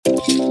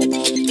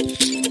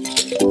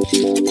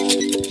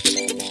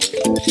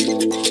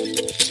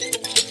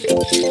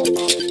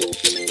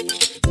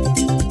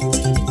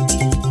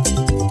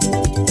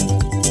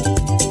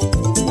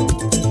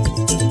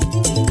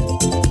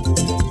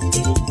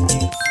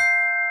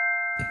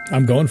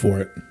I'm going for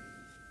it.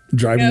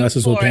 Driving Go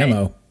lessons with for it.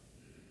 Pamo.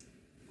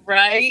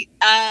 Right?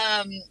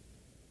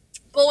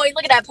 Boy,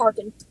 look at that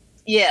parking.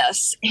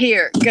 Yes.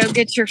 Here, go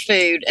get your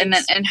food and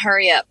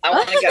hurry up. I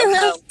want to go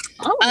home.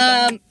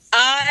 Oh,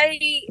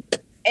 I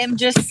am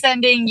just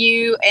sending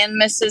you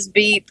and Mrs.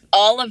 Beep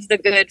all of the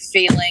good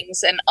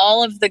feelings and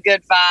all of the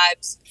good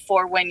vibes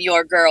for when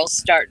your girls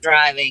start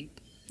driving.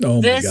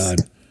 Oh, This my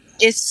God.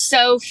 is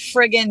so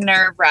friggin'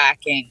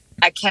 nerve-wracking.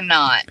 I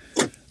cannot.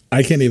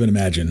 I can't even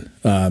imagine.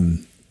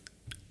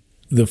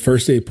 The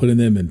first day putting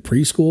them in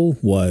preschool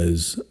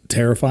was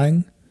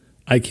terrifying.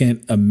 I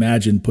can't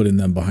imagine putting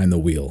them behind the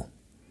wheel.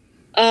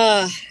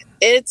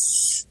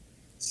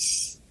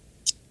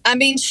 I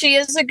mean, she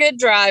is a good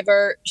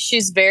driver.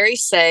 She's very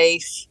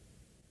safe.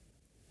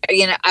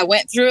 You know, I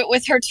went through it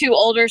with her two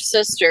older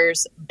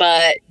sisters,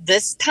 but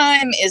this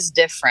time is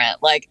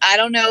different. Like, I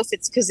don't know if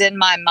it's because in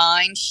my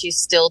mind she's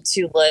still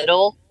too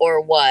little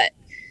or what,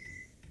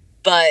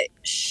 but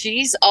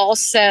she's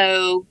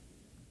also,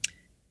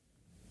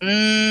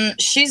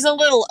 she's a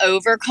little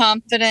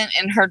overconfident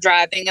in her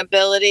driving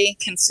ability,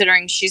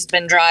 considering she's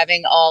been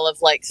driving all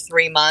of like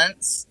 3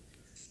 months.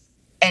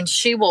 And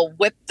she will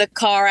whip the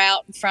car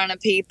out in front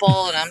of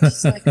people. And I'm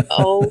just like,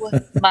 oh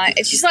my.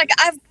 And she's like,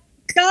 I've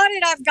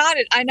got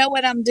it. I know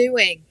what I'm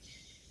doing.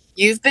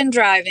 You've been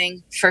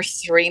driving for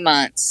 3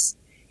 months.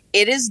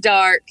 It is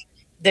dark.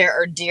 There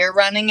are deer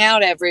running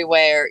out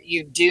everywhere.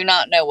 You do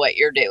not know what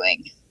you're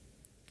doing.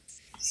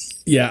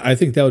 Yeah, I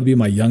think that would be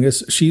my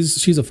youngest.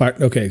 She's a fire.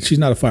 Okay, she's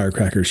not a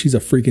firecracker. She's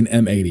a freaking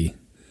M80.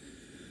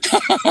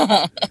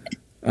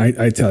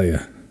 I tell you.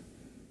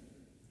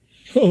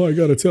 Oh, I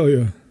got to tell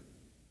you.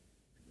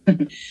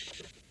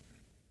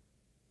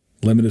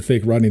 Limited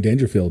fake Rodney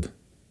Dangerfield.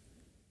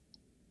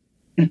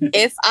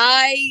 If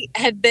I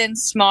had been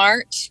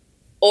smart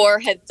or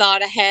had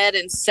thought ahead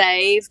and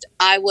saved,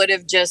 I would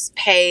have just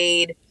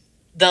paid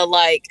the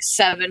like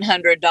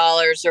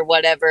 $700 or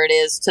whatever it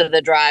is to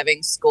the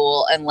driving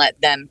school and let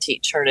them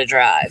teach her to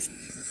drive.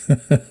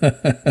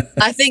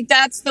 I think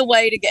that's the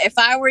way to go. If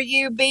I were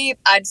you, Beep,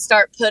 I'd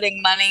start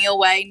putting money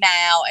away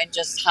now and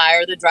just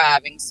hire the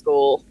driving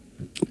school.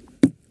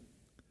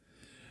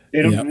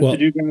 They don't have to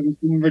do driving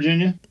school in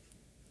Virginia?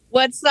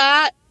 What's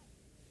that?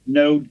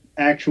 No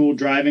actual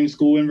driving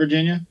school in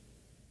Virginia?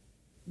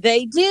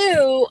 They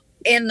do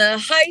in the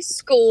high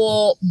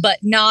school, but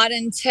not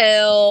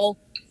until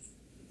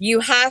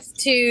you have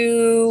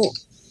to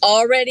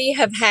already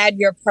have had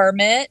your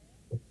permit,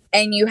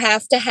 and you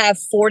have to have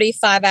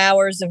 45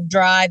 hours of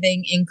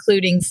driving,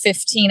 including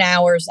 15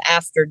 hours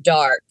after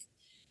dark,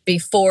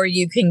 before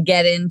you can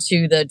get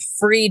into the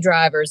free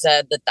driver's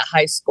ed that the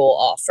high school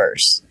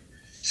offers.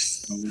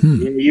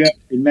 Yeah,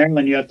 in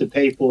Maryland, you have to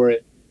pay for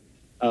it.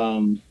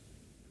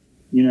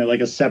 Like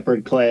a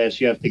separate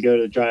class. You have to go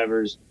to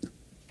driver's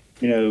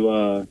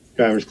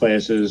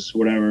classes,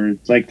 whatever.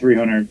 It's like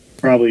 $300,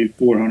 probably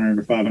 $400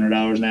 or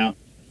 $500 now.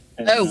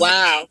 And, oh,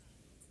 wow.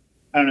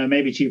 I don't know,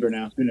 maybe cheaper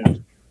now. Who knows?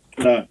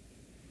 But,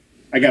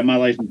 I got my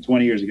license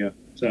 20 years ago.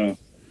 So,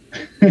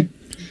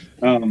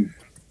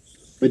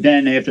 but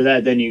then after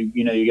that, then you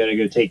got to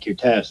go take your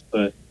test.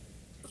 But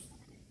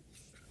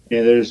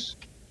yeah,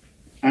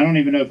 I don't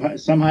even know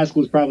if some high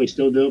schools probably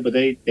still do it, but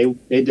they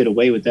did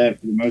away with that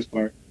for the most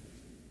part.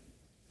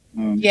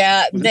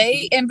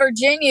 In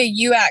Virginia,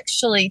 you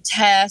actually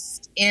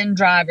test in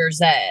driver's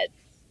ed.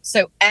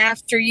 So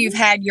after you've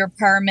had your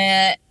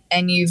permit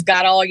and you've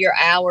got all your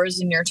hours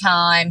and your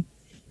time,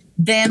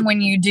 then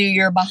when you do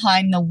your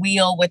behind the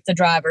wheel with the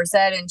driver's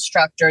ed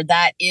instructor,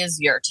 that is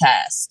your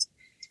test.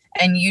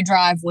 And you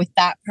drive with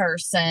that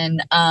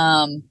person.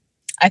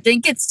 I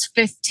think it's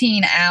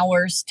 15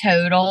 hours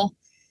total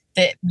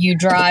that you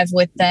drive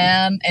with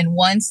them. And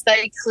once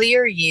they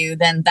clear you,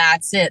 then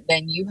that's it.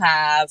 Then you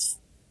have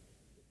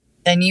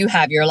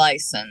your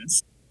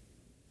license.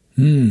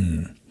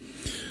 Yeah,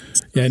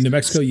 in New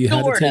Mexico, you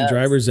had to take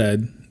driver's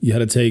ed. You had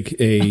to take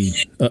a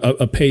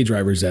pay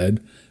driver's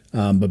ed.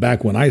 But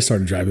back when I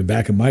started driving,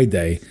 back in my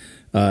day,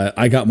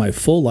 I got my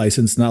full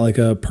license, not like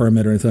a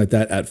permit or anything like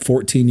that, at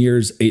 14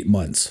 years, 8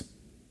 months.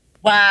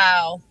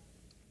 Wow.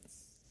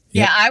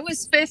 Yep. Yeah, I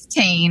was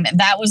 15.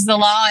 That was the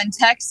law in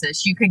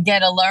Texas. You could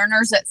get a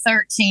learner's at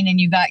 13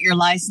 and you got your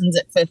license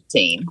at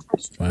 15.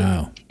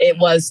 Wow. It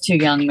was too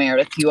young,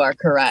 Meredith. You are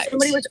correct.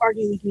 Somebody was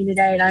arguing with me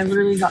today and I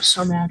literally got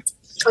so mad.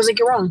 I was like,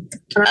 you're wrong.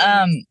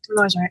 I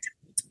was right.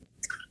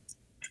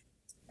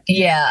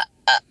 Yeah.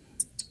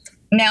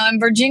 Now in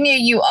Virginia,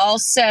 you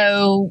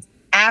also,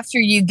 after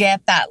you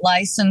get that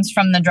license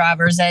from the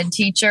driver's ed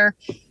teacher,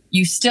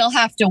 you still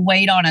have to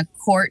wait on a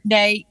court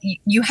date.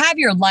 You have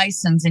your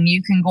license and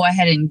you can go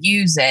ahead and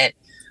use it.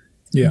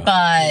 Yeah.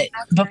 But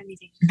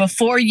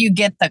before you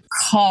get the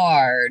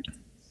card,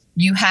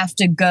 you have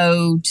to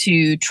go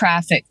to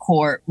traffic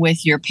court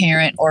with your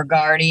parent or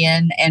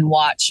guardian and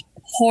watch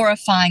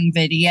horrifying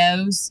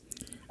videos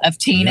of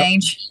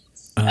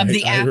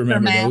the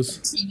aftermath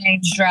of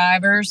teenage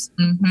drivers.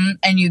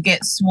 And you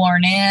get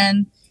sworn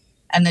in.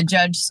 and the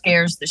judge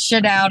scares the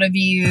shit out of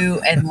you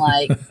and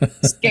like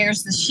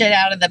scares the shit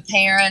out of the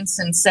parents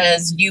and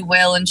says you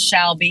will and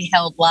shall be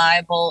held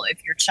liable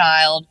if your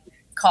child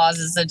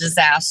causes a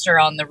disaster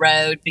on the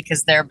road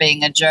because they're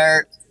being a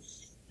jerk.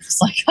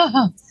 It's like,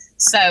 oh.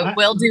 So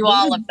we'll do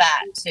all of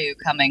that too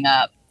coming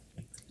up.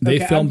 They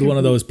filmed one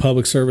of those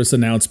public service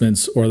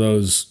announcements or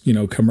those,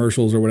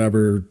 commercials or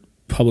whatever,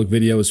 public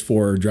videos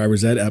for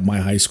driver's ed at my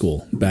high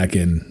school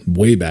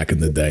way back in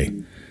the day.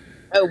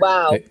 Oh,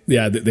 wow.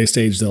 They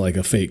staged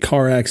a fake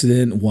car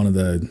accident. One of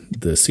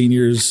the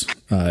seniors,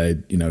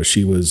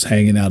 she was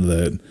hanging out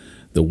of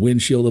the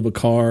windshield of a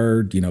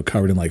car,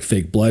 covered in like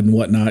fake blood and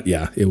whatnot.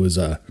 Yeah, it was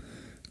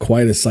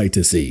quite a sight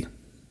to see.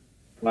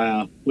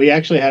 Wow. We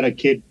actually had a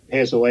kid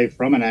pass away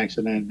from an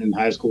accident in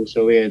high school.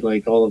 So we had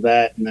like all of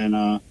that. And then,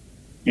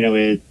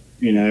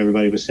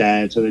 everybody was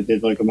sad. So they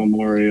did like a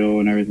memorial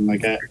and everything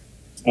like that.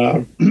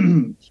 Well,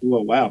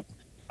 wow.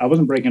 I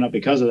wasn't breaking up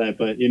because of that,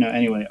 but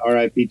anyway,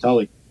 R.I.P.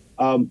 Tully.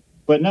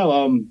 But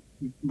no,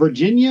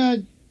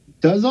 Virginia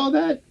does all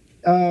that.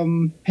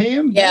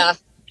 Pam? Yeah.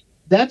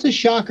 That's a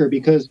shocker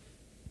because,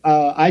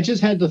 I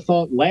just had the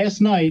thought last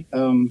night,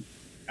 I'm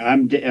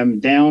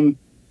down,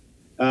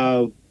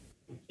 I'm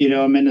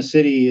in the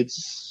city.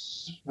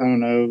 It's, I don't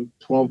know,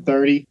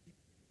 12:30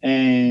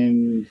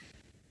 and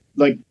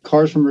like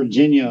cars from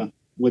Virginia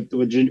with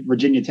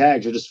Virginia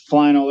tags are just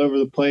flying all over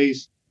the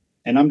place.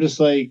 And I'm just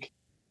like,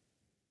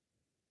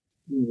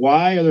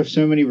 why are there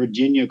so many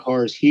Virginia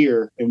cars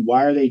here? And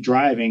why are they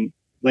driving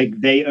like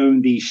they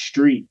own these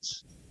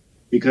streets?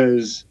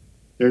 Because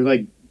they're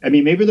like,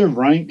 maybe they're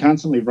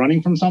constantly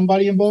running from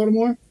somebody in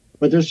Baltimore,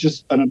 but there's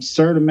just an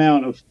absurd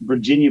amount of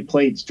Virginia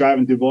plates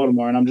driving through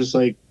Baltimore. And I'm just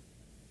like,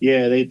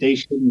 yeah, they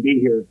shouldn't be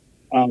here.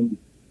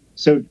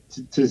 So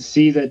to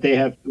see that they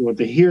have, or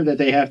to hear that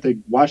they have to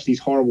watch these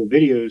horrible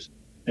videos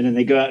and then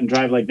they go out and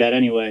drive like that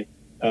anyway,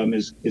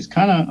 is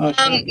kind of.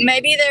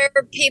 Maybe there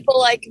are people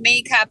like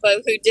me,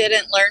 Capo, who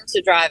didn't learn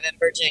to drive in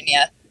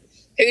Virginia,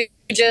 who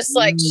just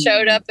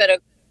showed up at a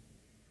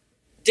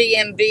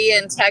DMV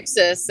in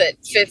Texas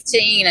at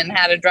 15 and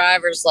had a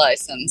driver's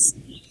license.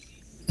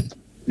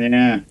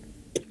 Yeah,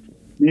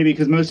 maybe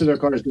because most of their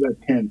cars do have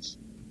pins,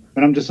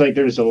 but I'm just like,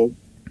 there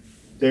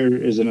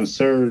is an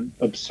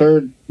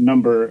absurd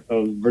number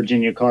of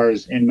Virginia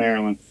cars in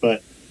Maryland,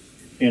 but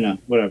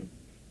whatever.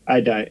 I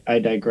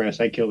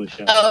digress. I kill the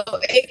show. Oh,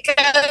 it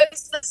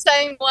goes the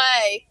same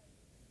way.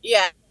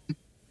 Yeah.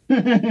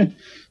 a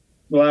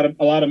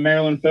lot of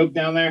Maryland folk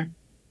down there.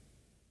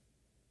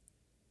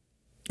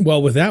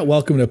 Well, with that,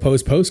 welcome to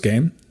Post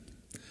Game.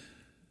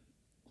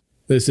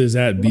 This is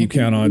at Bleep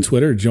Count on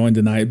Twitter, joined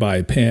tonight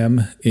by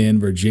Pam in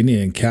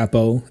Virginia and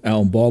Capo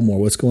out in Baltimore.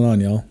 What's going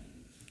on, y'all?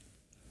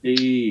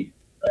 Hey.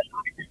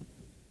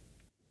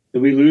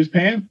 Did we lose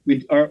Pam?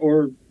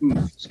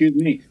 Excuse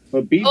me.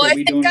 But B,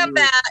 I think I'm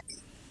back.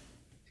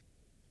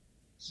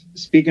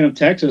 Speaking of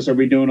Texas, are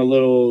we doing a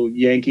little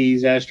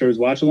Yankees Astros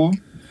watch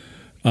along?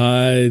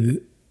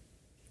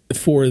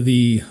 For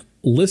the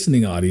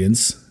listening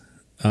audience,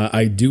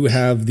 I do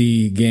have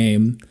the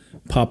game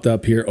popped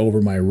up here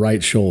over my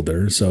right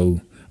shoulder,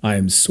 so I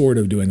am sort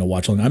of doing a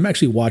watch along. I'm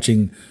actually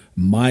watching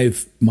my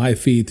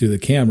feed through the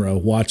camera,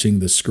 watching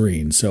the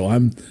screen. So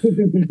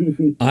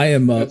I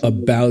am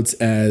about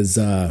as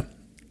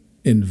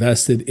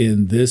invested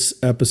in this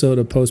episode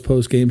of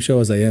Post Game Show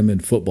as I am in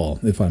football,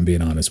 if I'm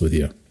being honest with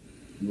you.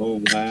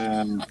 Oh,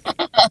 wow.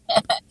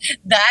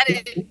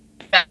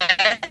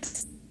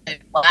 That's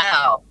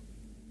wow.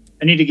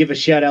 I need to give a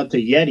shout out to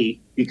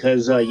Yeti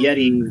because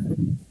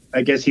Yeti,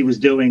 I guess he was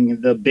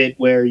doing the bit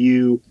where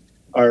you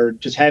are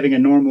just having a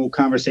normal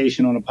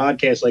conversation on a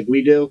podcast like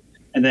we do,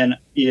 and then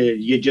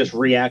you just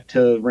react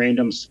to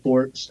random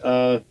sports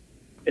that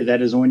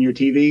is on your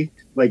TV,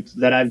 like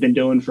that I've been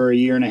doing for a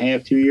year and a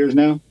half, 2 years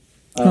now.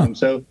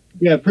 So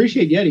yeah,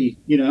 appreciate Yeti.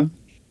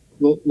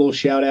 Little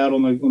shout out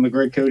on the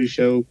Greg Cody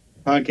Show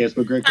podcast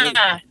with Greg Cody.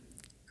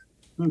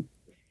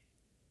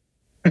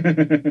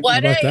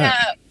 What a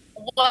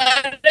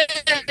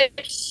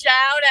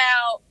shout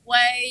out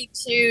way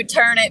to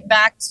turn it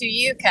back to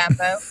you,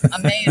 Capo.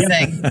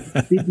 Amazing.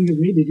 Speaking of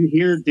me, did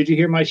you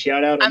hear my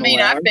shout out? I've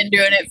been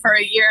doing it for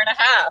a year and a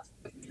half.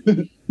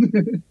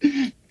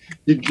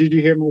 Did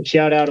you hear my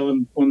shout out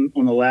on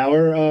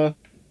the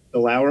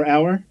Lauer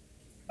hour?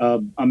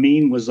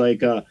 Amin was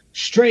like,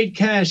 straight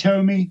cash,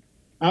 homie.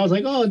 I was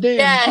like, oh damn,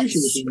 yes. I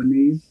appreciate you,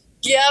 Amin.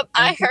 Yep,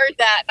 I heard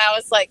that, and I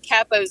was like,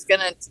 Capo's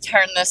gonna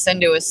turn this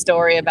into a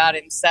story about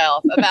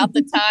himself, about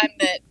the time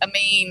that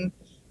Amin,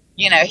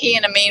 he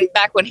and Amin,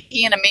 back when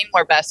he and Amin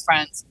were best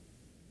friends.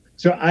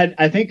 So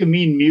I think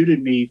Amin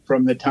muted me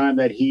from the time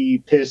that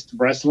he pissed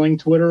wrestling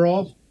Twitter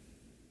off.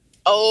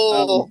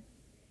 Oh.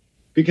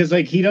 Because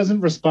he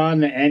doesn't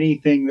respond to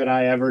anything that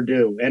I ever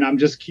do, and I'm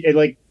just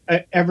like,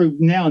 every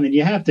now and then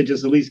you have to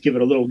just at least give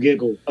it a little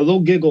giggle,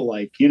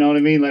 like, you know what I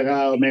mean? Like,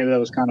 oh, maybe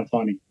that was kind of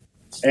funny,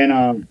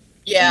 and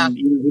yeah. And,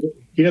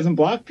 he doesn't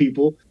block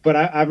people, but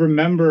I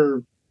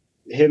remember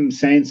him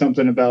saying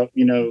something about,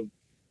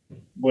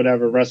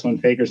 whatever, wrestling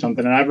fake or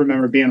something. And I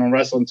remember being on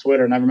wrestling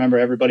Twitter, and I remember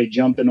everybody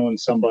jumping on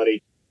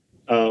somebody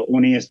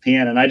on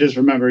ESPN, and I just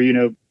remember,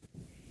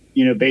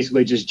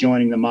 basically just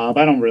joining the mob.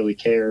 I don't really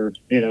care,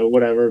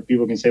 whatever.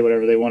 People can say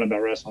whatever they want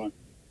about wrestling,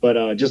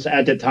 but just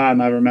at the time,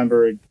 I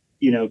remember it,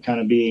 kind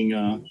of being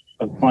a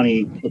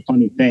funny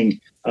thing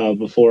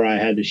before I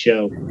had the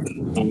show.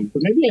 But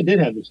maybe I did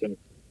have the show.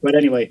 But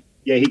anyway,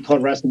 yeah, he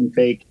called wrestling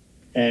fake,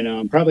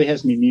 and probably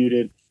has me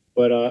muted.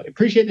 But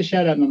appreciate the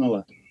shout out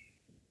nonetheless.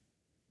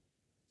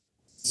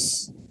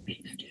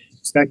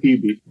 Back to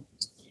you, Beat.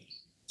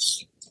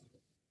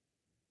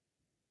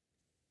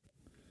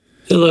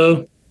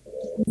 Hello.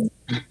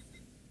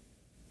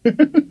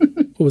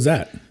 What was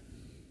that?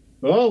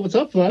 Oh, what's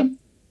up, Flem?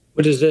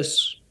 What is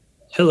this?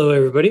 Hello,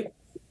 everybody.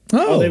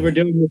 Oh, they were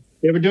doing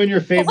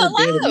your favorite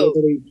bit.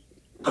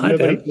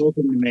 Nobody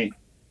talking to me.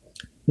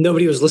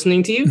 Nobody was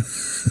listening to you?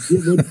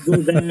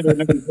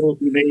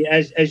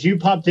 As you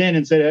popped in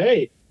and said,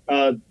 "Hey,"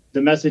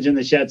 the message in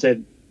the chat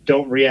said,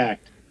 "Don't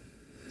react."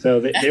 So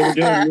they were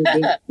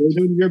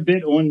doing your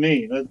bit on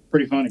me. That's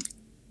pretty funny.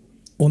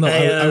 Well, no,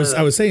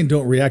 I was saying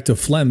don't react to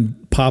Flem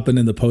popping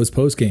in the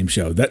post game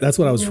show. That's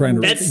what I was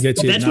trying to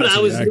get you that's not what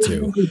to react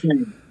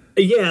to.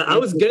 Yeah, I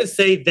was gonna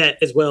say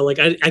that as well. Like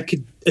I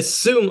could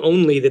assume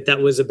only that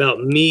was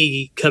about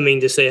me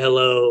coming to say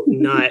hello,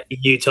 not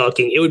you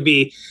talking. It would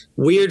be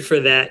weird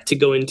for that to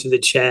go into the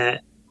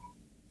chat.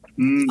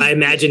 I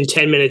imagine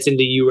 10 minutes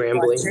into you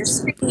rambling.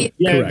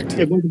 Yeah, correct.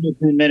 It wasn't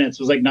 10 minutes.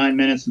 It was like 9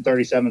 minutes and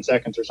 37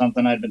 seconds or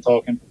something. I'd been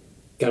talking.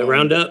 Got to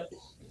round up.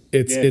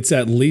 It's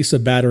at least a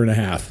batter and a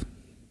half.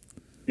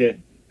 Yeah,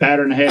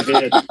 batter and a half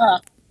hit.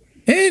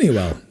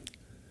 Anyway,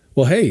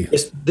 well, hey,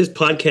 this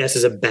podcast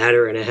is a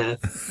batter and a half.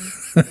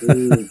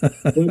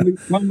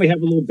 When we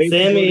have a little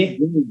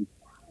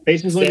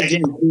bases loaded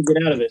jam, how do you get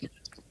out of it?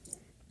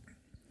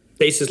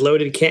 Bases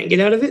loaded, can't get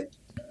out of it.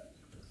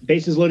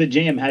 Bases loaded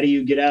jam, how do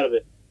you get out of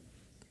it?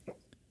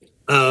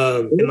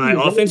 Am I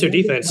offense or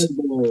defense?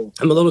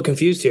 I'm a little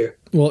confused here.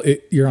 Well,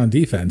 you're on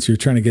defense. You're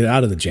trying to get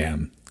out of the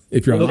jam.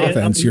 If you're on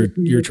offense,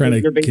 you're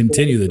trying to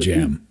continue the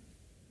jam.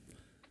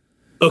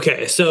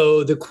 Okay,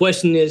 so the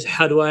question is,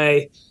 how do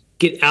I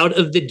get out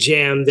of the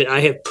jam that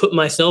I have put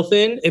myself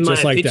in? Am I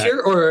a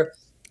pitcher or?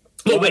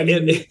 Am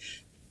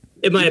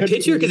I a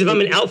pitcher? Because if I'm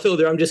an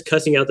outfielder, I'm just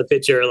cussing out the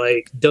pitcher.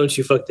 Like, don't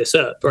you fuck this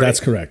up? Right? That's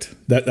correct.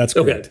 That's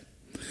correct. Okay.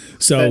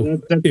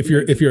 So if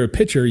you're a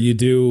pitcher, you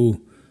do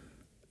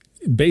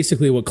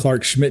basically what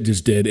Clark Schmidt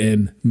just did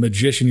and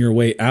magician your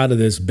way out of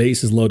this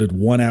bases loaded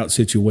 1-out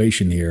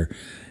situation here,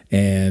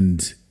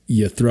 and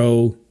you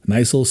throw a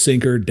nice little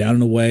sinker down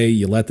and away.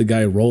 You let the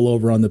guy roll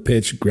over on the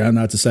pitch, ground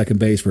out to second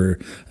base for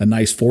a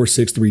nice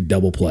 4-6-3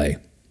 double play.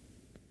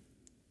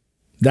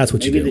 That's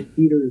what you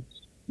do.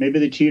 Maybe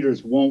the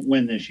cheaters won't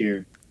win this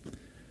year.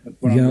 That's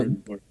what I'm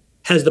rooting for.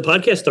 Has the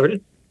podcast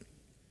started?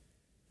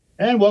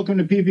 And welcome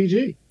to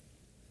PPG.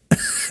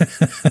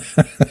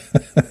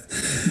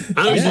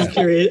 I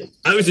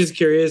was just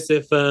curious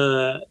if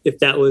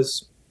that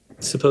was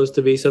supposed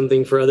to be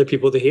something for other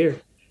people to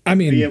hear. I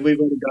mean, yeah, we're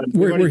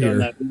here.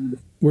 That.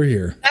 We're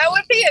here. That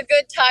would be a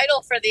good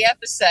title for the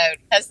episode.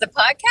 Has the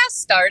podcast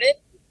started?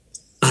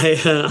 Hi,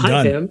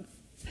 Sam.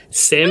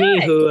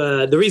 Sammy,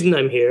 who the reason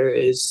I'm here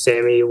is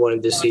Sammy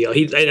wanted to see.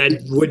 And I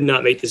would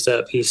not make this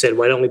up. He said,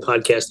 "Why don't we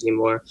podcast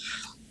anymore?"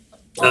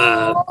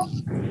 I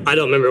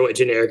don't remember what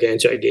generic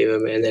answer I gave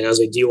him, and then I was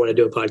like, "Do you want to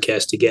do a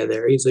podcast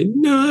together?" He's like,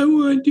 "No, I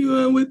want to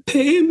do it with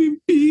Pam and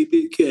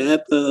BB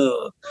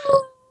Capo."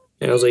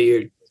 And I was like,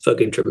 "You're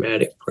fucking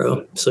dramatic,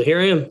 bro." So here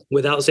I am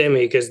without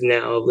Sammy because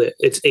now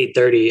it's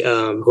 8:30.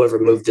 Whoever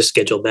moved the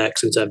schedule back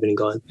since I've been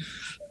gone,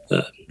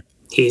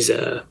 he's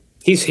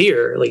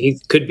here. Like he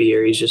could be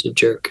here. He's just a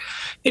jerk.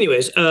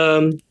 Anyways,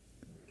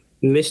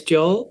 missed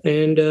y'all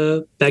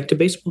and back to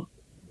baseball.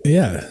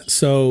 Yeah.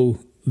 So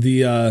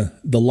the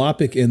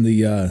topic in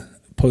the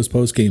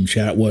post game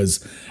chat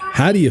was,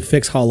 how do you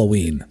fix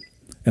Halloween?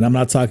 And I'm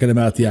not talking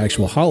about the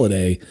actual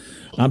holiday.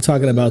 I'm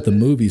talking about the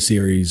movie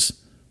series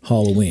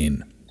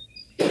Halloween.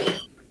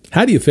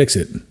 How do you fix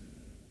it?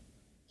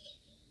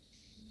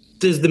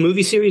 Does the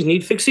movie series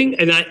need fixing?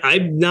 And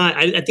I'm not.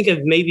 I think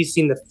I've maybe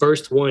seen the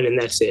first one, and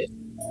that's it.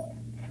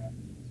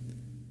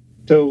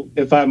 So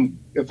if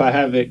I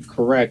have it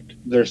correct,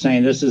 they're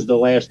saying this is the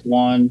last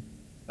one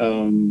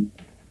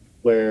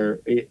where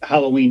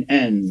Halloween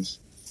ends.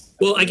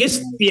 Well, I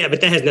guess, yeah,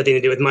 but that has nothing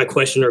to do with my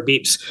question or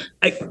Beep's.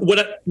 What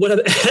I'm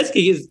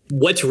asking is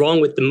what's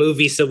wrong with the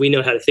movie so we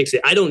know how to fix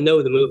it. I don't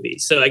know the movie.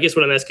 So I guess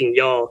what I'm asking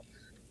y'all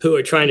who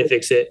are trying to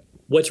fix it,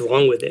 what's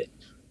wrong with it?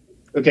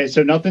 Okay,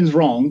 so nothing's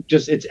wrong,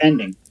 just it's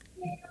ending.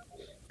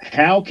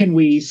 How can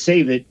we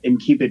save it and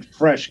keep it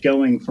fresh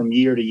going from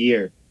year to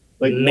year?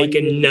 Like make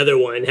another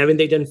one. Haven't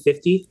they done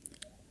 50?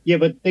 Yeah,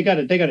 but they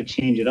gotta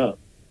change it up.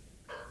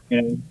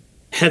 You know?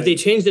 Have they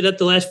changed it up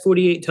the last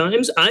 48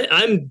 times?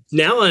 I'm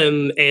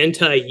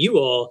anti you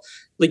all.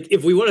 Like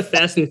if we want a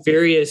Fast and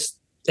Furious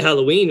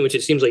Halloween, which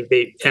it seems like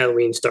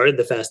Halloween started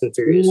the Fast and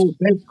Furious. Ooh,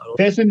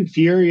 Fast and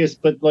Furious,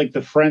 but like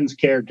the Friends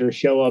characters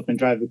show up and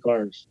drive the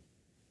cars.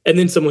 And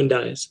then someone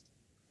dies.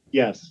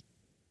 Yes.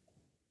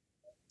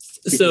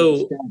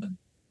 So,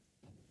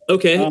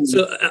 Okay,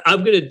 so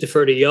I'm going to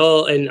defer to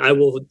y'all, and I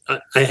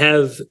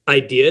have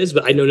ideas,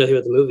 but I know nothing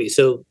about the movie.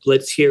 So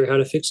let's hear how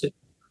to fix it.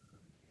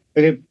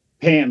 Okay,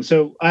 Pam.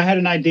 So I had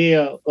an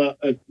idea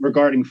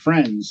regarding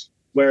Friends,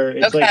 where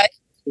it's like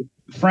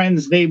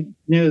Friends. They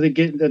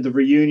get the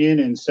reunion,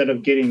 instead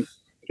of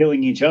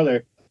killing each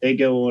other, they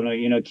go on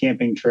a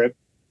camping trip,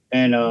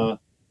 and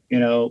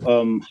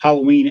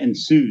Halloween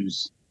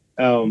ensues.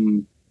 Are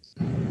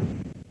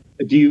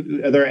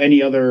there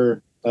any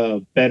other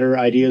better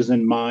ideas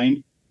in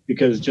mind?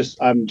 Because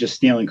I'm just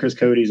stealing Chris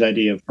Cody's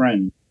idea of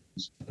Friends,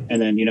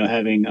 and then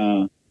having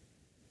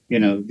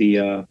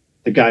the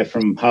guy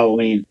from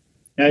Halloween.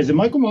 Now, is it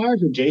Michael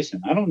Myers or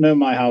Jason? I don't know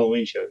my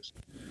Halloween shows.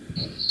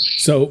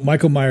 So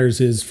Michael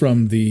Myers is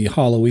from the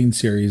Halloween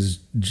series.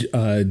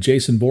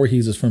 Jason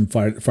Voorhees is from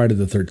Friday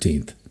the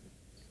 13th.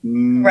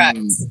 Right.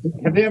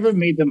 Have they ever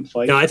made them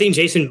fight? No, I think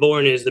Jason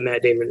Bourne is the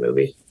Matt Damon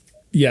movie.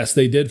 Yes,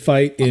 they did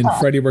fight in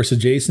Freddy vs.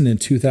 Jason in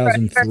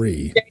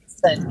 2003.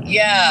 Jason,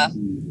 yeah.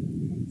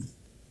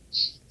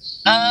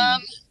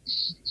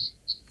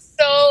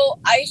 So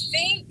I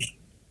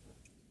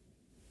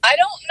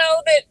don't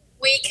know that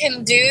we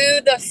can do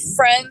the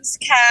Friends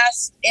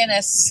cast in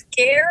a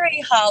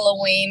scary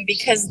Halloween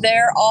because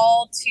they're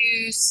all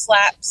too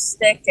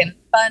slapstick and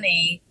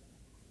funny.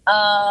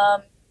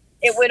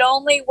 It would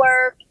only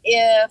work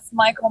if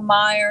Michael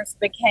Myers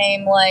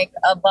became like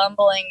a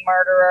bumbling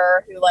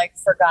murderer who like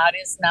forgot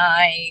his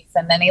knife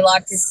and then he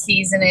locked his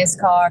keys in his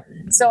car.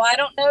 So I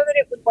don't know that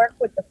it would work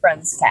with the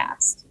Friends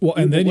cast. Well,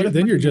 and then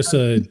you're just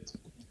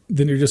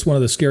one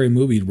of the Scary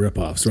Movie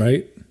ripoffs,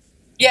 right?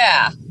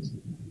 Yeah.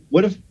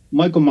 What if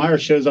Michael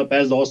Myers shows up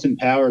as Austin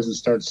Powers and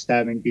starts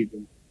stabbing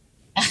people?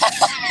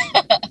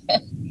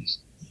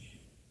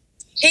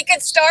 He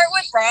could start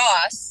with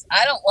Ross.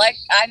 I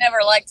never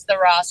liked the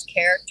Ross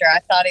character. I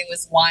thought he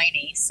was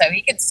whiny. So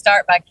he could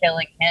start by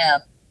killing him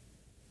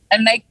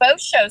and make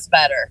both shows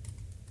better.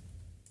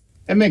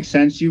 That makes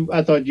sense.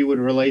 I thought you would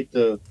relate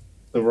the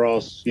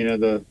Ross,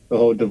 the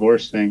whole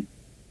divorce thing.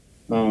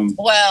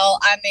 Well,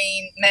 I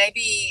mean,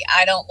 maybe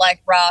I don't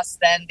like Ross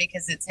then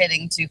because it's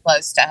hitting too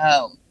close to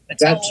home.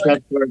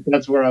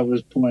 That's where I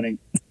was pointing.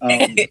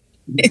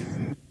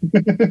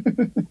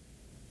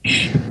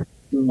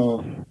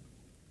 Oh.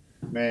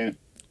 Man,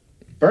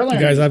 Berlin,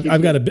 guys,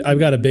 I've got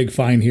a big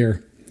fine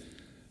here.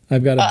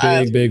 I've got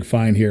a big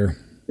fine here.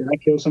 Did I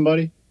kill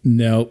somebody?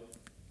 No.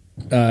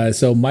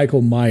 So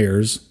Michael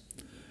Myers,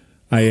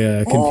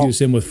 I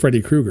confused him with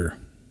Freddy Krueger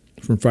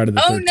from Friday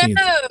the 13th.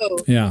 Oh no!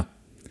 Yeah.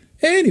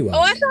 Anyway.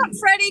 Oh, I thought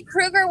Freddy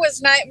Krueger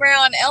was Nightmare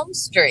on Elm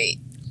Street.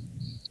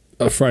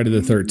 Friday the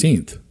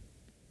 13th,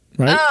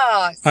 right?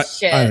 Oh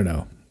shit! I don't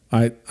know.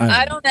 I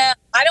don't know.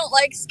 I don't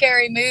like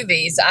scary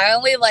movies. I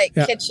only like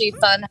kitschy,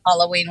 fun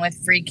Halloween with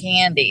free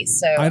candy.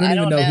 So I don't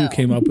even know who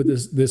came up with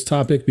this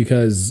topic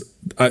because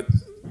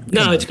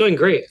it's going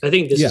great. I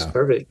think this is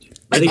perfect.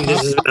 I think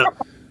this is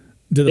about.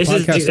 Did the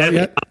podcast start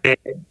yet?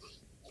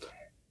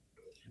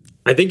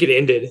 I think it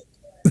ended.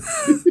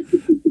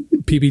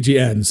 PPG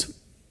ends.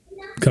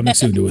 Coming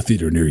soon to a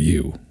theater near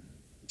you.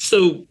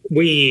 So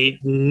we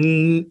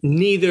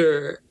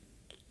neither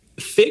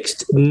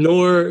fixed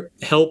nor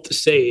helped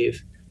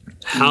save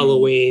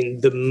Halloween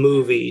the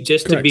movie,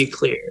 just Correct. To be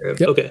clear.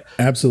 Yep. Okay,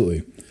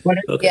 absolutely. But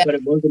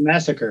it was a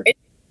massacre.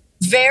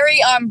 It's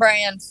very on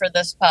brand for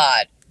this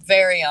pod.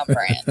 Very on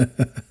brand.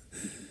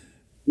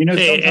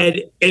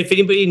 And if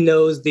anybody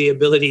knows the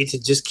ability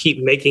to just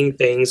keep making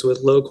things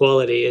with low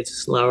quality,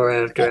 it's Lauer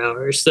After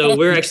Hours. So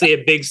we're actually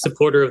a big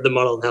supporter of the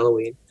model of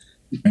Halloween.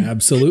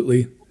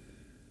 Absolutely.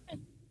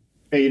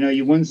 Hey,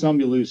 you win some,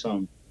 you lose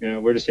some.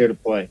 We're just here to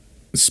play.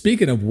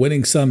 Speaking of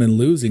winning some and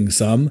losing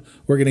some,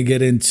 we're going to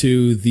get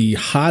into the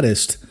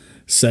hottest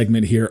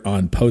segment here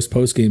on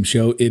Post Game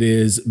Show. It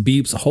is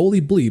Beep's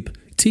Holy Bleep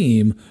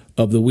Team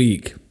of the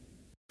Week.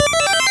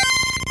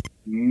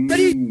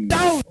 Ready,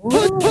 down,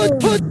 put.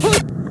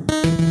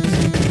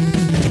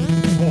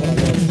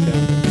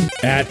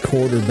 At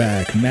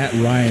quarterback, Matt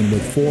Ryan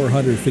with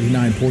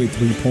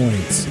 459.3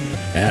 points.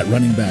 At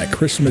running back,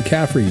 Christian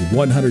McCaffrey,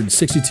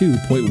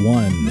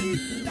 162.1.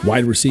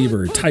 Wide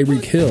receiver,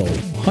 Tyreek Hill,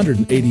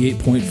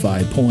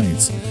 188.5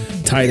 points.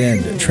 Tight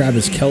end,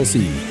 Travis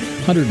Kelce,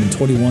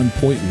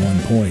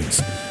 121.1 points.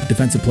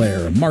 Defensive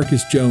player,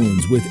 Marcus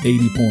Jones with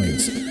 80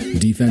 points.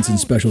 Defense and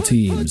special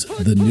teams,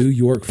 the New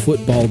York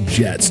Football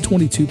Jets,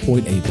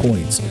 22.8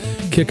 points.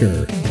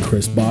 Kicker,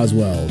 Chris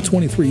Boswell,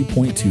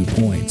 23.2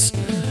 points.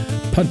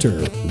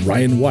 Punter,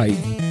 Ryan White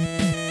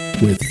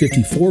with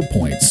 54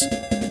 points.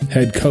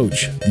 Head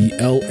coach, the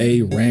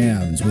LA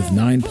Rams with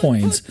 9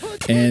 points.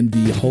 And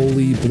the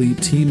Holy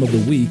Bleep Team of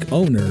the Week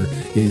owner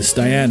is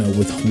Stiano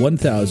with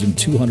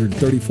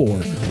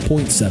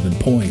 1,234.7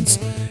 points.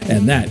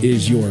 And that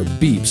is your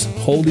Beeps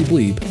Holy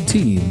Bleep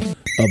Team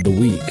of the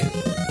Week.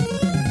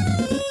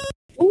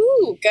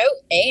 Ooh, go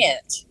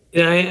Ant.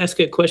 Can I ask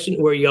a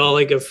question? Were y'all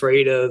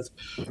afraid of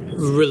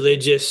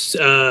religious,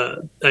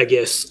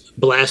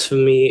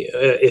 blasphemy?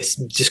 It's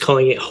just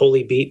calling it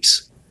holy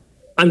beeps.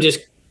 I'm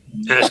just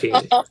asking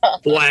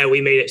why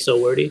we made it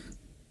so wordy.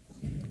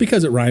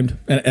 Because it rhymed,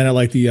 and I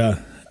like the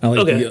I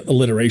like the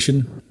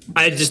alliteration.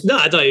 I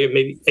thought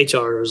maybe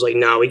HR was like,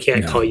 no, we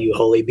can't call you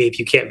Holy Beep.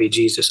 You can't be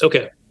Jesus.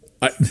 Okay.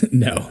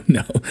 No.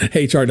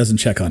 HR doesn't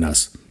check on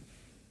us.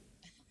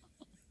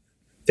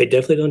 They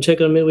definitely don't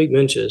check on midweek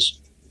benches.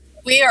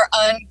 We are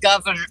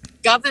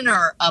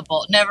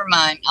ungovernable. Never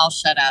mind. I'll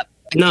shut up.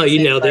 No,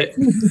 you nailed it.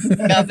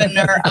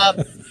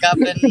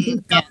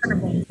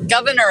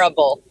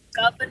 Governable.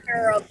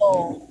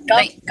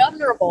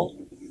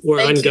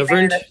 We're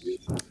ungoverned.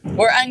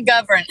 We're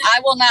ungoverned. I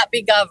will not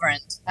be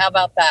governed. How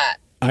about that?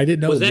 I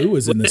didn't know Lou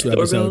was in this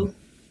episode.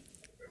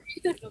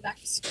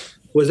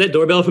 Was that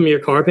doorbell from your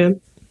car,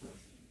 Pam?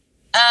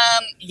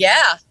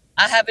 Yeah.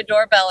 I have a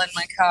doorbell in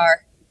my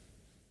car.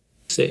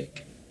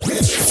 Sick.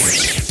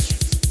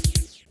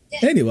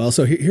 Anyway,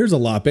 so here's a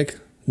topic.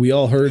 We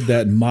all heard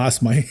that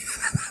Moss might...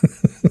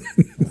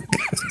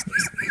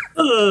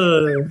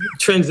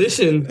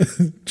 Transition.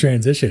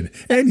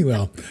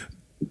 Anyway,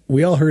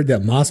 we all heard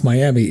that Moss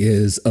Miami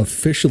is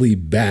officially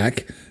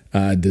back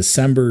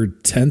December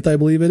 10th, I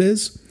believe it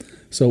is.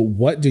 So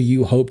what do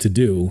you hope to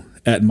do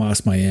at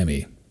Moss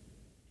Miami?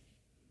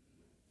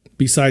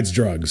 Besides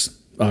drugs,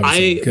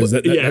 obviously, because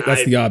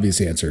that's the obvious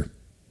answer.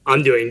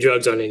 I'm doing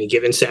drugs on any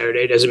given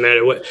Saturday. Doesn't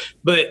matter what.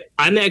 But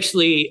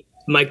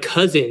my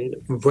cousin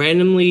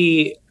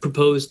randomly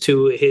proposed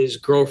to his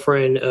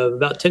girlfriend of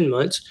about 10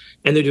 months,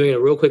 and they're doing a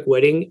real quick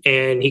wedding.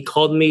 And he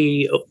called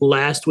me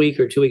last week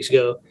or 2 weeks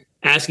ago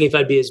asking if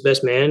I'd be his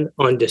best man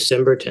on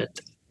December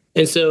 10th.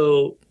 And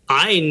so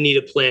I need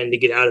a plan to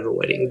get out of a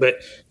wedding. But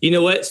you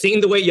know what?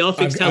 Seeing the way y'all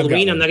fixed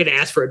Halloween, I'm not going to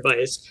ask for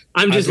advice.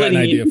 I'm just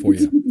letting you. I've got an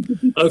idea for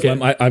you. Okay.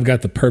 Flem, I've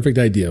got the perfect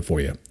idea for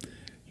you.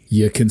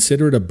 You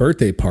consider it a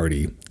birthday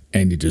party,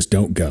 and you just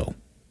don't go.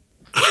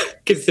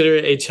 Consider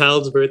it a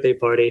child's birthday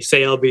party.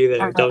 Say I'll be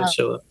there. Don't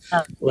show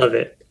up. Love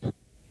it.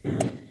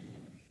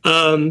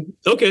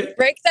 Okay.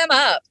 Break them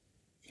up.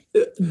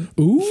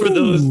 Ooh. For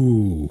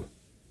those.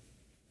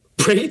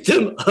 Break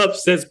them up,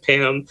 says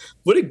Pam.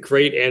 What a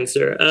great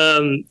answer.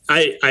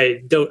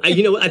 I don't.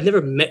 You know what? I've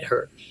never met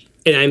her,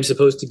 and I'm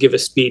supposed to give a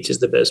speech as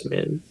the best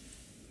man.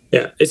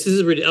 Yeah, this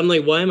is. I'm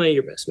like, why am I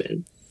your best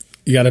man?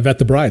 You got to vet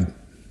the bride.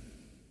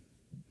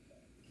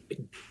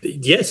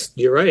 Yes,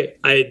 you're right.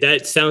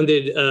 That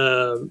sounded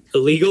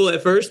illegal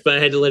at first, but I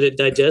had to let it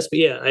digest. But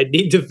yeah, I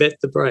need to vet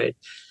the bride.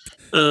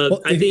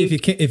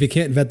 If you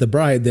can't vet the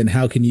bride, then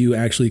how can you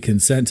actually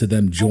consent to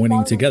them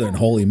joining together in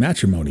holy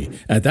matrimony?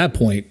 At that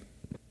point,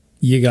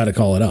 you got to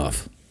call it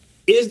off.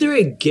 Is there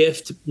a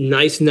gift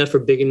nice enough or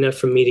big enough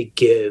for me to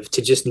give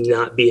to just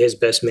not be his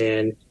best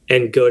man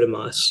and go to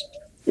Moss?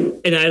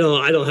 And I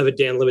don't have a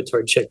Dan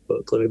Lebatard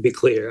checkbook. Let me be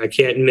clear. I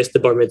can't miss the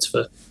bar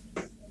mitzvah.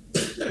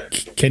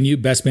 Can you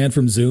best man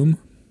from Zoom?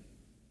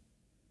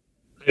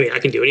 I mean, I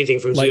can do anything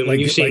from Zoom.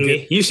 You've seen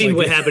me. You've seen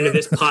what happened to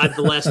this pod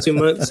the last 2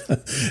 months.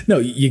 No,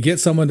 you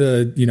get someone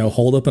to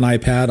hold up an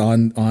iPad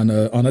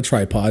on a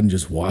tripod and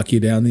just walk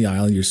you down the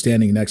aisle. And you're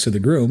standing next to the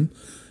groom,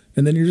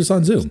 and then you're just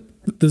on Zoom,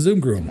 the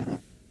Zoom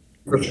groom.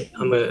 Perfect.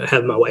 I'm gonna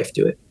have my wife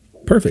do it.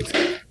 Perfect.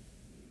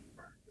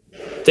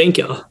 Thank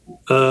y'all.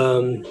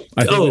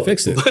 I think we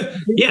fixed it.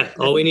 Yeah,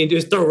 all we need to do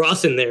is throw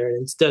Ross in there,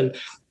 and it's done.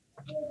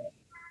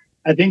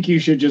 I think you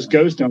should just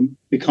ghost him,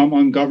 become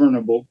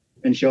ungovernable,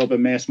 and show up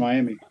at Mass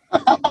Miami.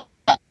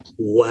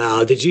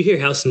 Wow. Did you hear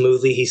how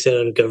smoothly he said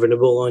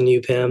ungovernable on you,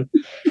 Pam?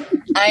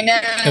 I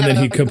know. And then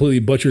he completely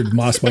butchered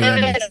Moss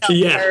Miami.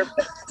 Yeah.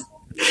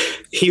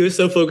 He was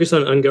so focused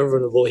on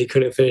ungovernable, he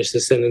couldn't finish the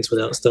sentence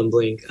without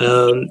stumbling.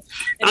 I'm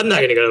not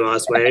going to go to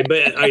Moss Miami,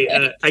 but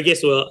I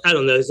guess, well, I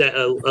don't know. Is that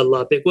a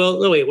lot big? Well,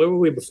 no, wait, where were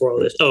we before all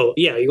this? Oh,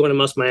 yeah, you're going to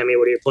Moss Miami.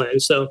 What are your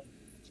plans? So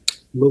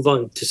move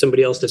on to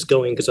somebody else that's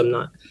going, because I'm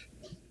not.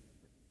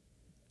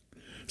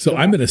 So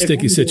I'm in a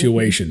sticky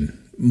situation.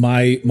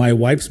 My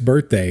wife's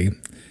birthday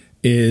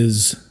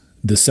is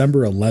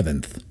December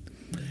 11th,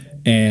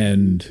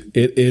 and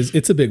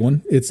it's a big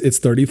one. It's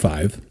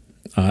 35.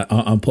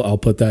 I'll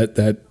put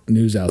that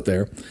news out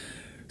there.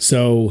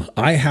 So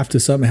I have to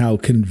somehow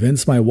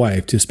convince my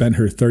wife to spend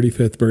her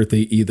 35th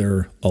birthday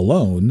either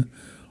alone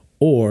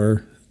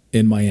or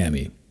in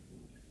Miami.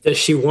 Does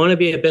she want to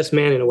be a best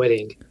man in a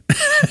wedding?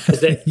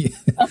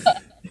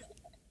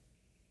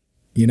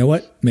 You know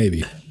what?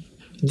 Maybe.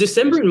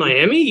 December in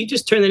Miami, you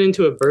just turn that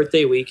into a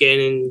birthday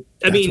weekend.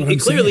 And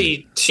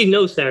clearly she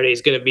knows Saturday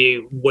is going to be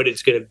what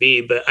it's going to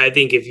be. But I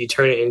think if you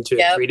turn it into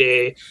a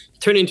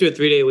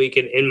 3-day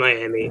weekend in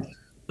Miami,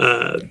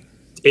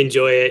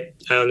 enjoy it.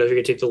 I don't know if you're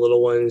going to take the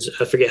little ones.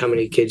 I forget how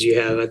many kids you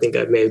have. I think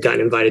I may have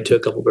gotten invited to a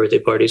couple birthday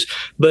parties.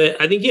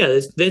 But I think, yeah,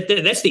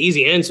 that's the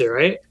easy answer,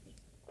 right?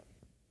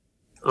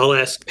 I'll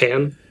ask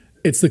Pam.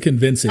 It's the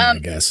convincing, I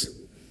guess.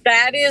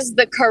 That is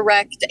the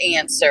correct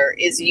answer,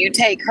 is you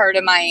take her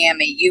to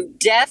Miami. You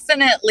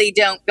definitely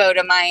don't go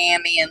to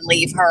Miami and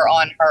leave her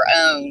on her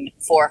own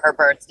for her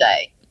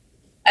birthday.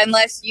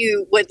 Unless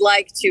you would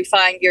like to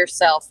find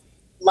yourself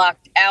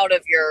locked out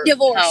of your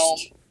home.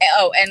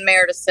 Oh, and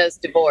Meredith says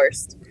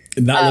divorced.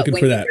 Not looking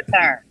for that.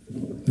 Return.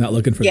 Not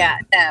looking for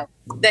that. Yeah, no.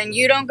 Then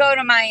you don't go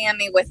to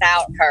Miami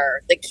without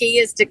her. The key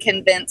is to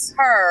convince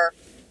her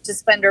to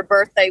spend her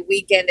birthday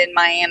weekend in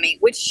Miami,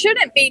 which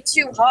shouldn't be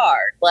too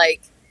hard.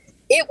 Like,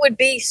 it would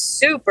be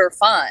super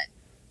fun.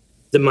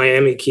 The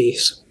Miami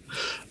Keys.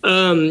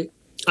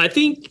 I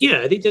think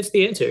that's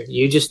the answer.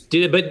 You just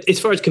do it. But as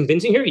far as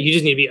convincing her, you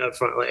just need to be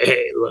upfront. Like,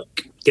 hey,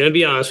 look, gonna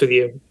be honest with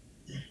you.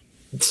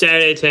 It's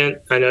Saturday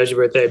 10th. I know it's your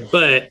birthday,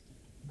 but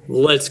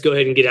let's go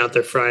ahead and get out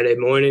there Friday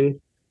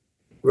morning.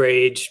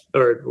 Rage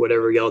or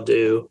whatever y'all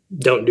do.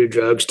 Don't do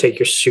drugs. Take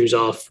your shoes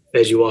off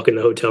as you walk in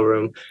the hotel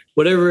room.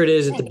 Whatever it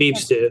is that the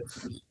Beeps do.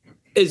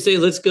 Is say,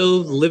 let's go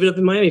live it up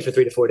in Miami for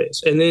 3 to 4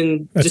 days. And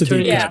then that's just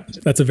turn it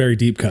cut. That's a very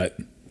deep cut.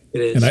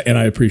 It is. And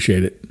I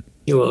appreciate it.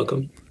 You're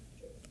welcome.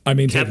 I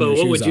mean, Capo,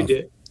 what would you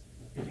do?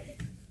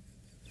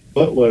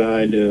 What would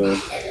I do?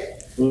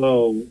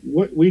 Well,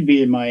 we'd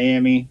be in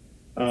Miami,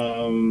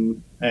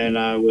 and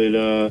I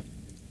would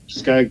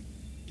just gotta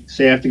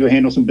say I have to go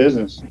handle some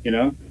business, you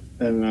know,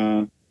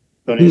 and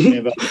don't ask me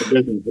about the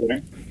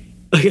business.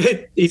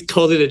 Right? He's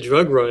called it a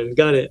drug run.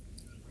 Got it.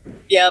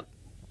 Yep.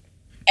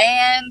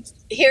 And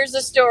here's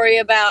a story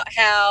about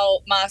how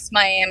Moss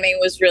Miami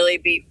was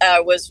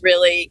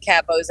really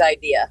Capo's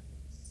idea.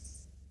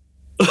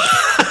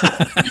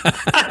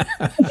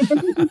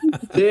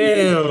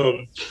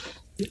 Damn.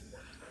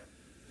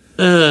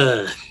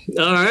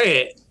 All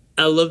right.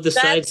 I love the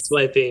side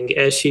swiping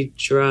as she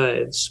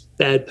drives.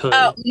 Bad pun.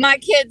 Oh, my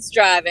kid's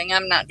driving.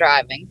 I'm not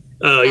driving.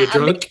 Oh, you're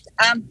drunk?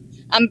 I'm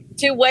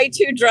way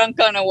too drunk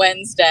on a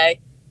Wednesday.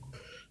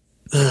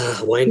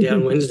 Wind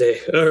down Wednesday,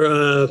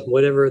 or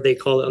whatever they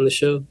call it on the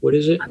show. What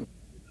is it?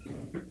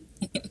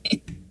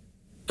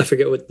 I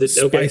forget what the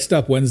Spiced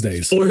Up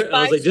Wednesdays. I was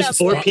like, just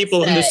 4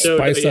 people on the show.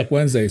 Spiced Up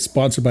Wednesdays,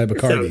 sponsored by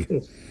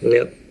Bacardi.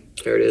 Yep,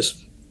 there it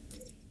is.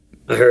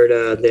 I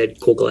heard they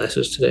had cool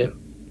glasses today.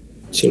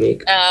 It's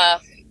unique.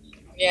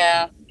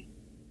 Yeah.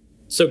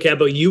 So,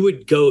 Capo, you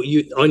would go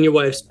on your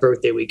wife's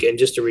birthday weekend,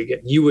 just to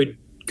recap. You would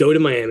go to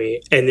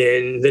Miami, and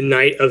then the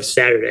night of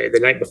Saturday, the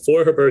night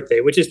before her birthday,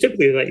 which is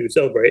typically the night you would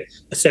celebrate,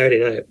 a Saturday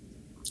night,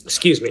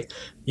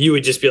 you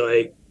would just be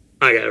like,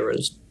 I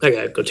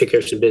gotta go take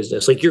care of some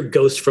business. Like, you're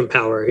Ghost from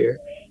Power here.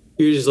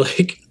 You're just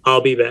like, I'll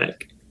be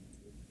back.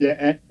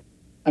 Yeah,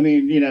 I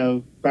mean, you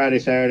know, Friday,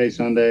 Saturday,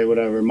 Sunday,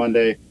 whatever,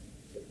 Monday.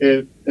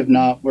 If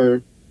not,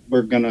 we're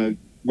going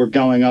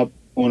up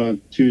on a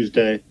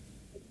Tuesday.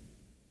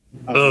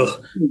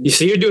 You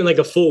see, you're doing like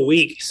a full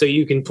week so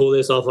you can pull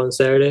this off on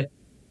Saturday.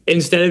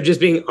 Instead of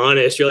just being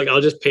honest, you're like, I'll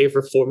just pay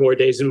for 4 more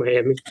days in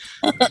Miami.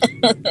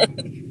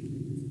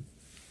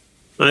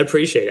 I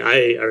appreciate it.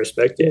 I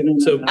respect it.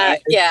 So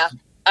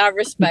I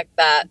respect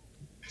that.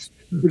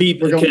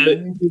 We're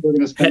going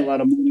to spend a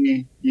lot of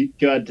money. You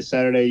go out to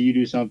Saturday, you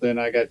do something.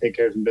 I got to take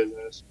care of some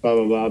business. Blah,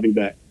 blah, blah. I'll be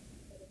back.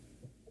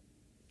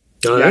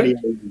 All right.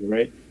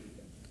 Right?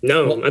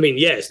 No, well, I mean,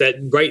 yes, that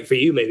right for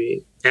you,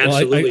 maybe.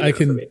 Absolutely.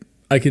 Well,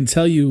 I can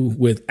tell you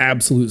with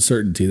absolute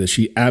certainty that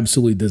she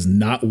absolutely does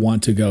not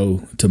want to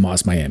go to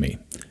Moss Miami.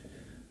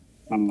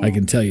 I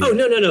can tell you. Oh,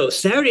 no.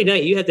 Saturday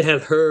night, you have to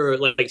have her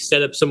like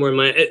set up somewhere in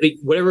Miami.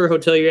 Whatever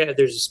hotel you're at,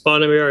 there's a spa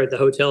number, or the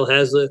hotel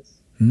has the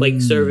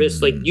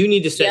service. Like, you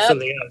need to set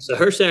something up. So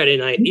her Saturday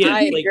night,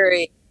 I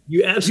agree.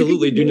 You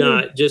absolutely do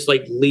not just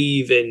like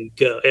leave and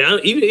go.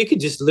 And even it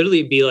could just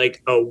literally be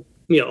like a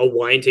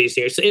wine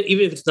tasting, or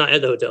even if it's not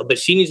at the hotel. But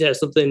she needs to have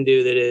something to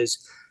do that is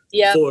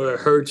for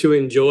her to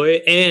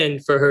enjoy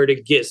and for her to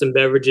get some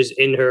beverages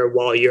in her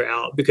while you're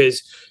out,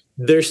 because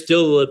there's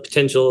still a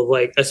potential of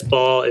like a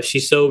spa. If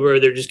she's sober,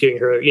 they're just giving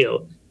her,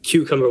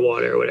 cucumber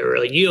water or whatever.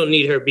 Like, you don't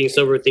need her being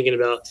sober thinking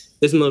about,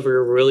 this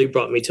motherfucker really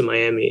brought me to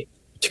Miami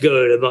to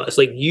go to the bus.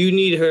 Like, you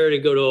need her to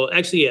go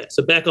to,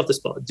 so back off the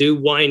spa, do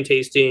wine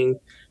tasting,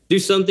 do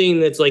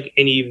something that's like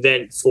an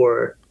event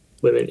for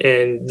women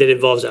and that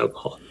involves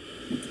alcohol.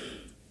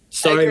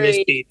 Sorry, Miss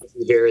B,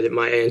 here that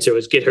my answer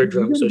was get her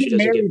drunk so she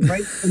doesn't get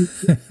married.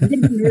 You're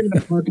going to be married in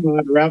the parking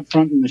lot or out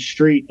front in the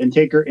street and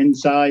take her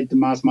inside to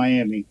Moss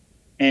Miami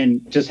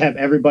and just have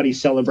everybody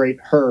celebrate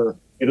her.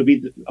 It'll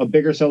be a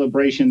bigger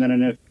celebration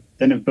than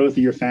if both of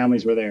your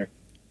families were there.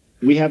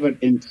 We have an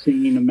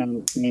insane amount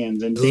of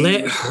fans. And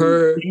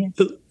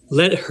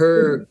let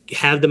her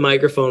have the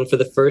microphone for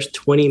the first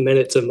 20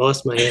 minutes of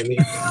Moss Miami.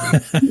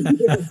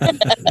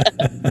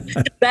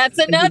 That's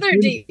another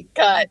deep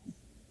cut.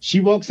 She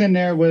walks in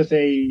there with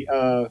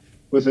a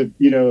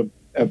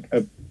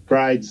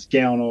bride's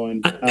gown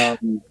on.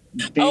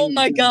 Oh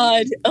my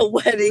God, a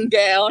wedding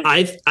gown.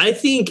 I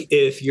think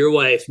if your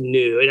wife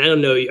knew, and I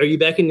don't know, are you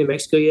back in New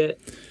Mexico yet?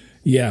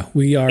 Yeah,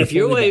 we are. If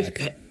your wife,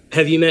 back.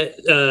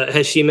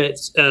 Has she met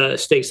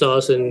steak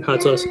sauce and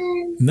hot sauce?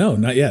 No,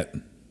 not yet.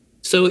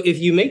 So if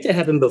you make that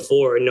happen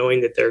before,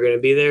 knowing that they're going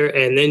to be there,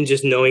 and then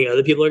just knowing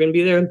other people are going to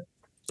be there,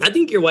 I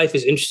think your wife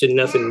is interested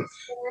enough in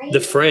the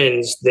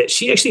friends that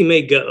she actually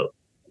may go.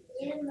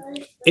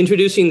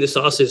 Introducing the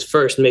sauces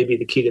first may be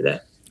the key to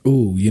that.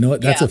 Ooh, you know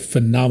what? That's a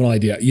phenomenal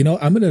idea.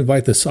 I'm going to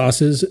invite the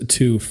sauces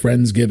to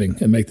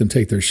Friendsgiving and make them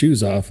take their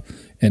shoes off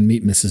and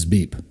meet Mrs.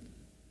 Beep.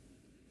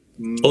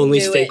 Only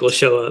steak will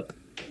show up.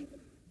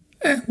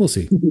 We'll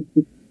see.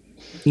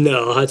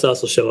 No, hot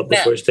sauce will show up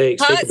before steak.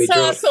 Steak Hot will be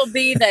sauce drunk. will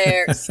be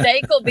there.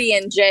 Steak will be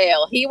in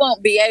jail. He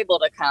won't be able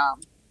to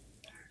come.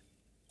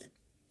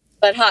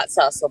 But hot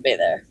sauce will be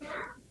there.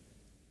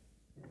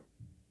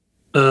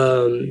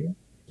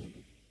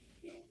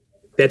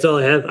 That's all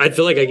I have. I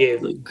feel like I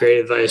gave great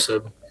advice.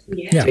 So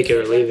take it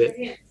or leave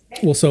it.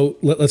 Well, so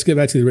let's get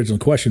back to the original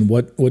question.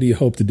 What do you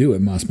hope to do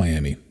at Moss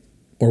Miami?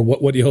 Or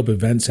what do you hope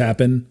events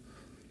happen?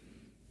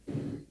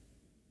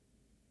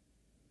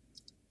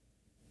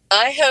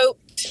 I hope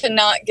to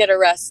not get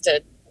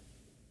arrested.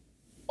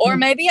 Or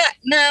maybe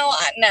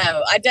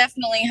I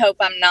definitely hope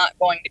I'm not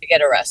going to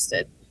get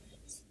arrested.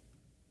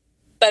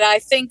 But I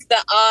think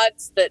the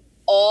odds that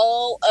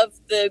all of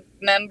the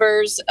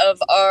members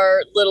of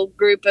our little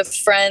group of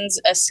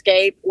friends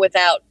escape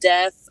without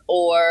death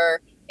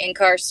or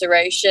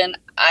incarceration,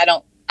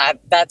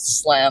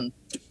 that's slim.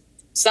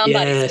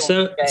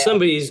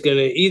 Somebody's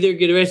gonna either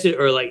get arrested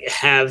or like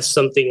have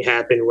something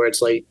happen where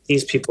it's like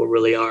these people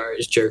really are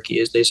as jerky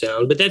as they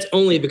sound. But that's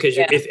only because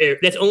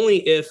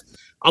if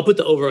I'll put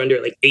the over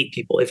under like 8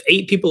 people. If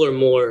 8 people or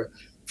more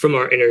from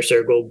our inner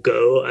circle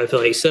go, I feel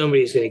like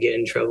somebody's gonna get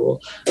in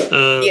trouble.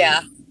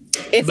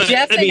 If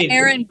Jeff and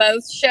Aaron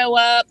both show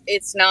up,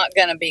 it's not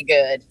gonna be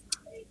good.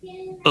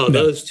 Oh,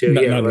 those two,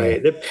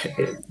 right.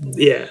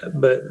 Yeah,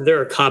 but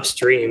they're a cop's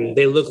dream.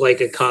 They look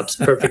like a cop's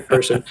perfect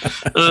person.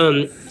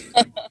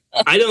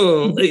 I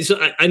know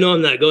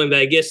I'm not going, but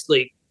I guess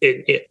like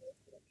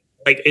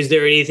is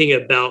there anything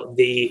about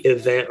the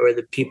event or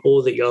the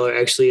people that y'all are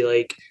actually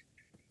like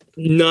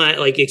not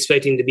like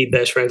expecting to be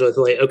best friends with?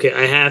 Like, okay,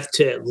 I have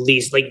to at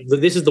least like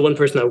this is the one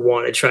person I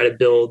want to try to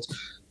build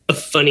a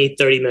funny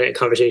 30-minute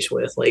conversation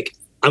with. Like,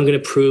 I'm gonna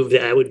prove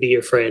that I would be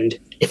your friend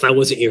if I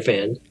wasn't your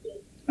fan.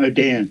 Oh,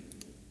 Dan.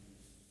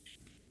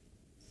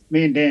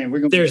 Me and Dan, we're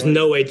going to... There's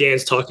no way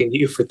Dan's talking to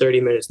you for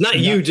 30 minutes. Not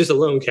you, just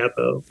alone,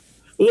 Capo.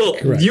 Well,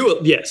 correct.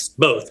 Yes,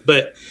 both.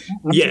 But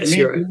yes,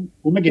 you're right. I'm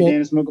going to get Dan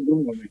to smoke a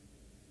boom with me.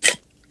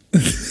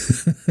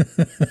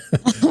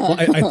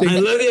 I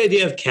love the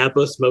idea of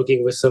Capo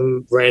smoking with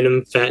some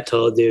random fat,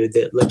 tall dude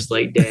that looks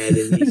like Dad.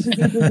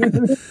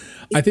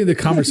 I think the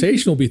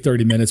conversation will be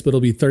 30 minutes, but it'll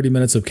be 30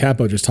 minutes of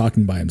Capo just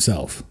talking by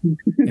himself.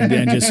 And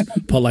Dan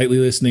just politely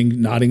listening,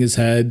 nodding his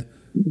head.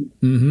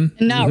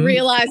 Mm-hmm. Not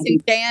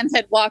realizing Dan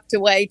had walked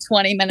away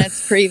 20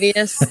 minutes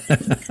previous.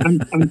 I'm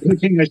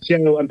pitching a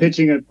show. I'm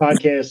pitching a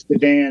podcast to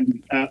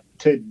Dan,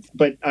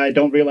 but I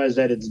don't realize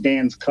that it's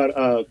Dan's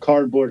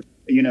cardboard,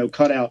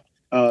 cutout.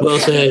 Well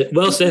said.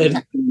 Well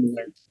said.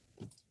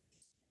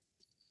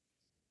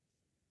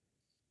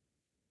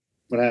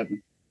 What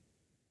happened?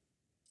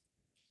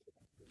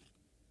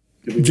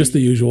 Just the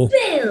usual.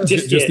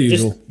 Just the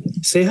usual.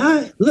 Say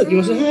hi. Look, you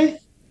want to say hi?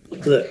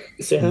 Look,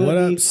 say hi. What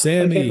up,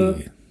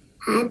 Sammy?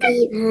 Hi,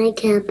 Pete. Hi,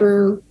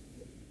 Capo.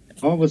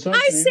 Oh, what's up,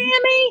 Hi,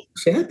 Sammy.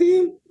 Say hi,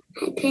 Pam.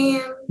 Hi,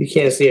 Pam. You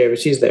can't see her, but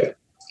she's there.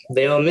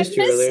 They all missed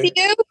you earlier.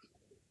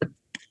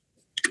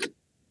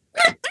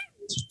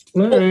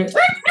 All right.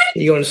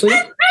 You going to sleep?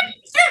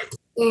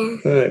 Yeah.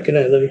 All right. Good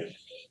night. Love you.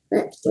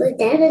 Was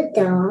that a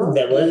dog?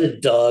 That was a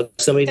dog.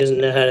 Somebody doesn't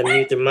know how to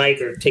mute their mic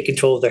or take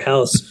control of their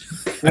house.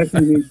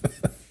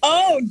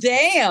 Oh,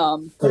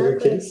 damn. Hug and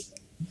kiss.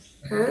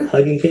 Huh?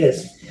 Hug and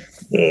kiss.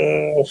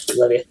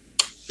 Love you.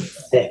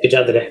 Hey, good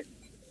job today.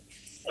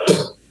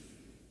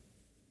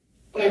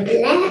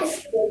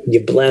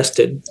 You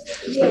blasted.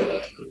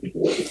 Yeah.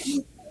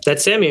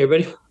 That's Sammy,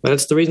 everybody.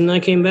 That's the reason I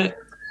came back.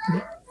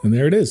 And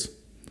there it is.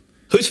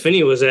 Whose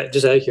Finney was that?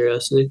 Just out of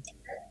curiosity.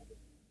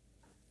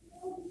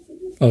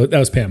 Oh, that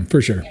was Pam,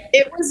 for sure.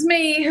 It was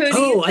me.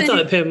 I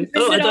thought Pam.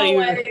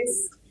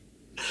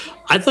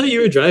 I thought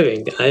you were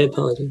driving. I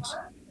apologize.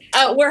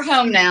 Oh, we're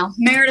home now.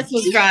 Meredith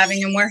was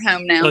driving, and we're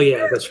home now. Oh,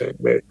 yeah, that's right.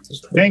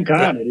 Thank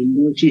God. I didn't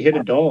know she hit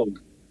a dog.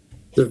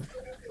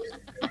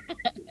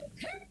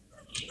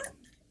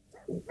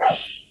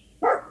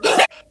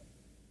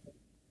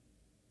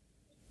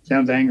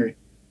 Sounds angry.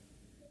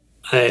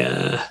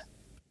 That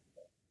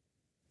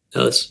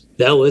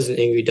was an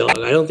angry dog.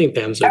 I don't think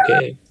Pam's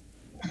okay.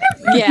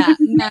 Yeah,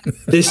 no,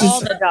 this all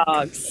is the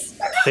dogs.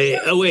 Hey,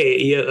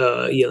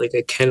 like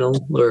a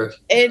kennel or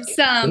it's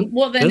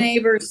the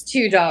neighbors'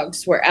 2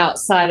 dogs were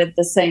outside at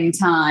the same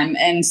time,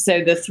 and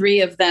so the 3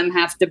 of them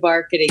have to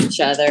bark at each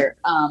other,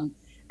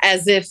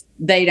 as if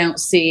they don't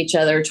see each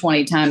other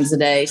 20 times a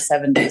day,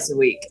 7 days a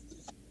week.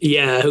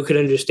 Yeah, who could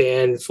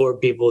understand 4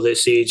 people that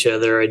see each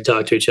other and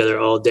talk to each other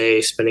all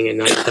day, spending at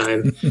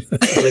nighttime,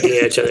 looking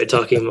at each other,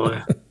 talking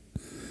more.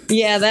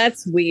 Yeah,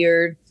 that's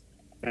weird.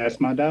 That's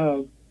my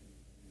dog.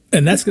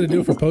 And that's going to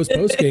do it for Post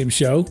Game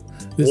Show.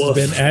 This has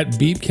been at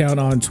Beep Count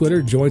on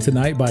Twitter, joined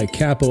tonight by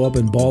Capo up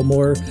in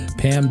Baltimore,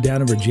 Pam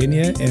down in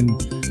Virginia, and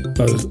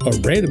a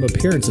random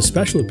appearance, a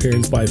special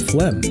appearance by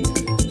Flem.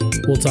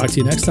 We'll talk to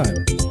you next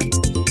time.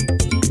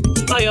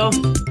 Bye, y'all.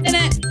 Good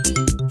night.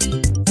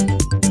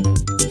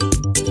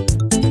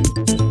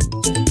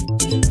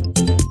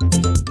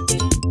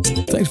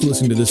 Thanks for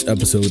listening to this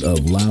episode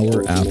of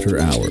Lauer After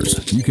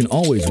Hours. You can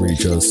always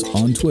reach us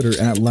on Twitter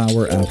at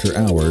Lauer After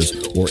Hours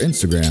or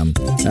Instagram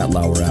at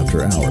Lauer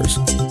After Hours.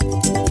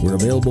 We're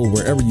available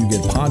wherever you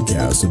get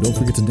podcasts, so don't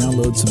forget to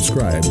download,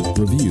 subscribe,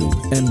 review,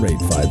 and rate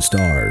 5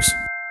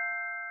 stars.